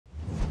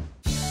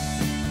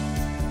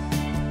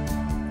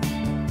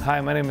Hi,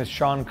 my name is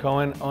Shawn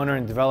Kohen, owner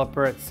and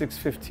developer at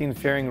 615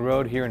 Fairing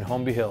Road here in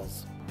Holmby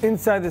Hills.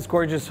 Inside this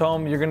gorgeous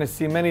home, you're going to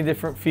see many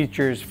different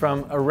features,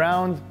 from a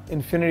round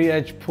infinity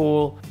edge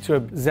pool to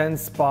a Zen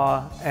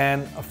spa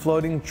and a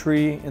floating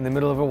tree in the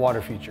middle of a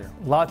water feature.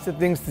 Lots of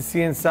things to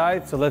see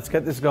inside, so let's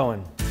get this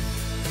going.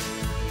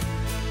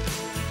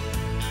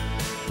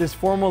 This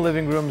formal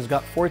living room has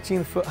got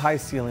 14-foot high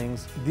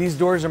ceilings. These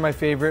doors are my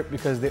favorite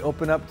because they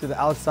open up to the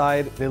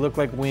outside. They look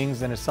like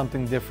wings and it's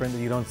something different that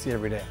you don't see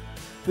every day.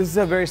 This is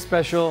a very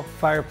special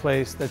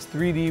fireplace that's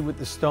 3D with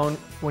the stone.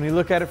 When you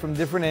look at it from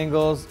different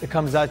angles, it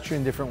comes at you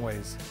in different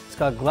ways. It's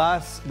got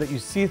glass that you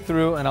see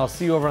through, and I'll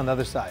see you over on the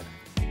other side.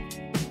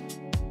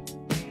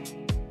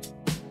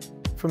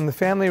 From the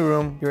family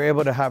room, you're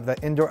able to have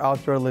that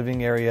indoor-outdoor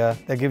living area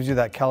that gives you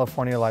that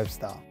California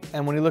lifestyle.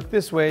 And when you look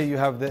this way, you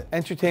have the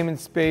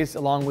entertainment space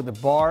along with the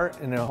bar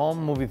and a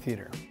home movie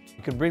theater.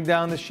 You can bring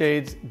down the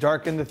shades,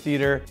 darken the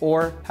theater,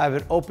 or have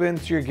it open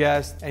to your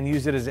guests and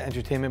use it as an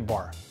entertainment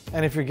bar.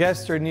 And if your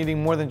guests are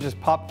needing more than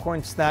just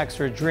popcorn, snacks,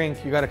 or a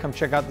drink, you gotta come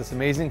check out this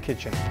amazing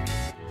kitchen.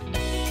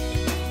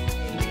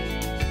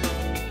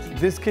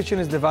 This kitchen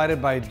is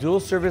divided by a dual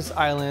service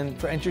island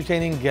for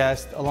entertaining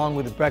guests along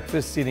with a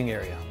breakfast seating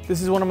area.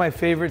 This is one of my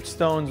favorite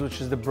stones,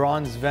 which is the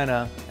bronze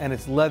Vena, and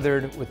it's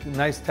leathered with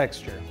nice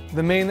texture.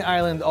 The main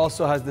island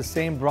also has the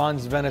same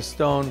bronze Vena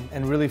stone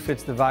and really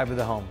fits the vibe of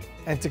the home.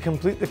 And to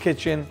complete the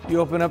kitchen, you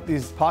open up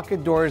these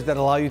pocket doors that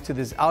allow you to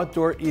this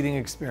outdoor eating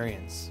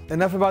experience.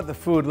 Enough about the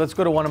food, let's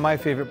go to one of my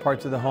favorite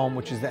parts of the home,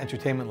 which is the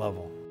entertainment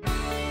level.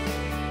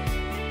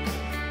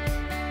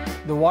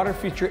 The water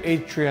feature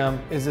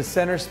atrium is the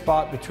center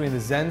spot between the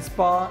Zen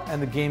spa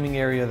and the gaming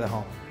area of the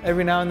home.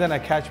 Every now and then I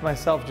catch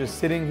myself just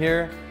sitting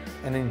here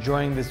and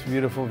enjoying this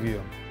beautiful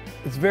view.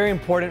 It's very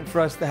important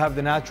for us to have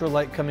the natural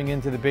light coming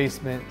into the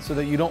basement so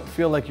that you don't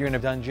feel like you're in a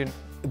dungeon.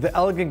 The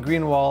elegant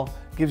green wall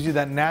gives you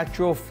that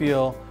natural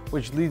feel,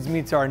 which leads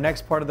me to our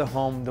next part of the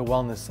home, the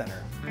wellness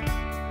center.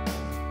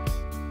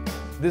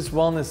 This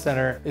wellness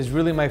center is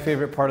really my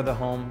favorite part of the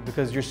home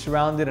because you're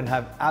surrounded and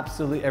have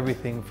absolutely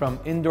everything from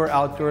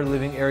indoor-outdoor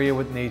living area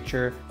with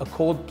nature, a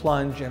cold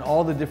plunge, and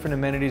all the different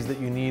amenities that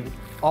you need,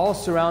 all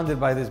surrounded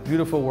by this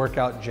beautiful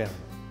workout gym.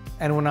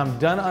 And when I'm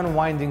done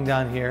unwinding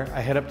down here, I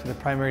head up to the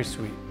primary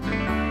suite.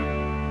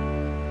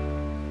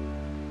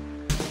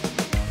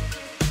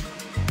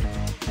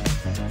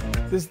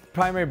 This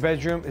primary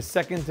bedroom is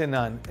second to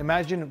none.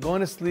 Imagine going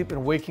to sleep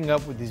and waking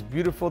up with these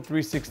beautiful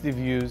 360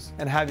 views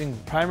and having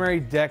primary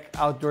deck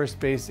outdoor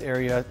space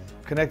area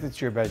connected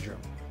to your bedroom.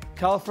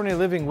 California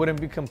living wouldn't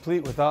be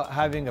complete without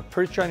having a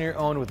perch on your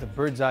own with a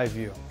bird's eye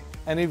view.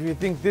 And if you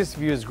think this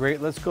view is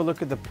great, let's go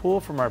look at the pool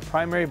from our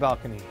primary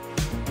balcony.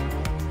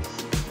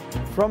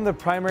 From the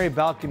primary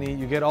balcony,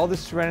 you get all the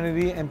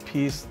serenity and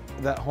peace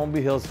that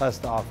Holmby Hills has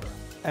to offer.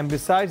 And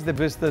besides the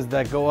vistas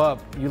that go up,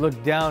 you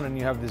look down and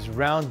you have this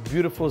round,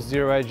 beautiful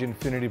zero-edge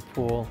infinity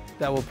pool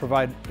that will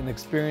provide an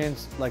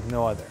experience like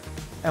no other.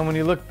 And when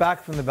you look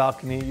back from the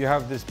balcony, you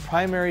have this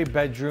primary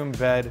bedroom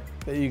bed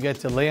that you get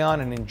to lay on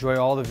and enjoy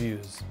all the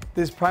views.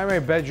 This primary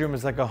bedroom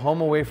is like a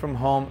home away from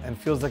home and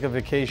feels like a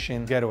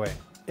vacation getaway.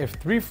 If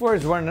 3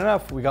 floors weren't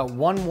enough, we got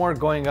one more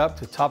going up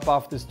to top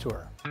off this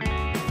tour.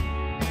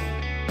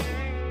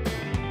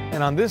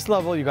 And on this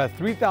level, you got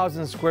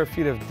 3,000 square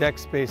feet of deck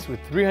space with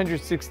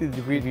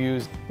 360-degree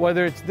views.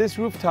 Whether it's this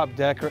rooftop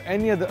deck or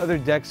any of the other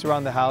decks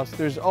around the house,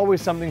 there's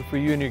always something for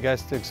you and your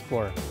guests to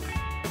explore.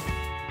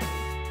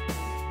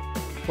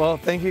 Well,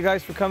 thank you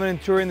guys for coming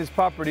and touring this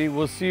property.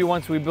 We'll see you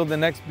once we build the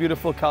next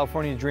beautiful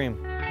California dream.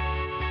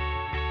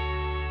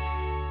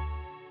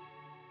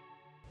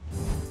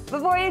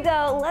 Before you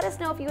go, let us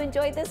know if you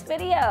enjoyed this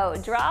video.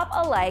 Drop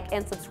a like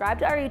and subscribe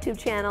to our YouTube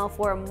channel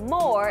for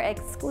more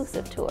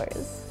exclusive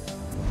tours.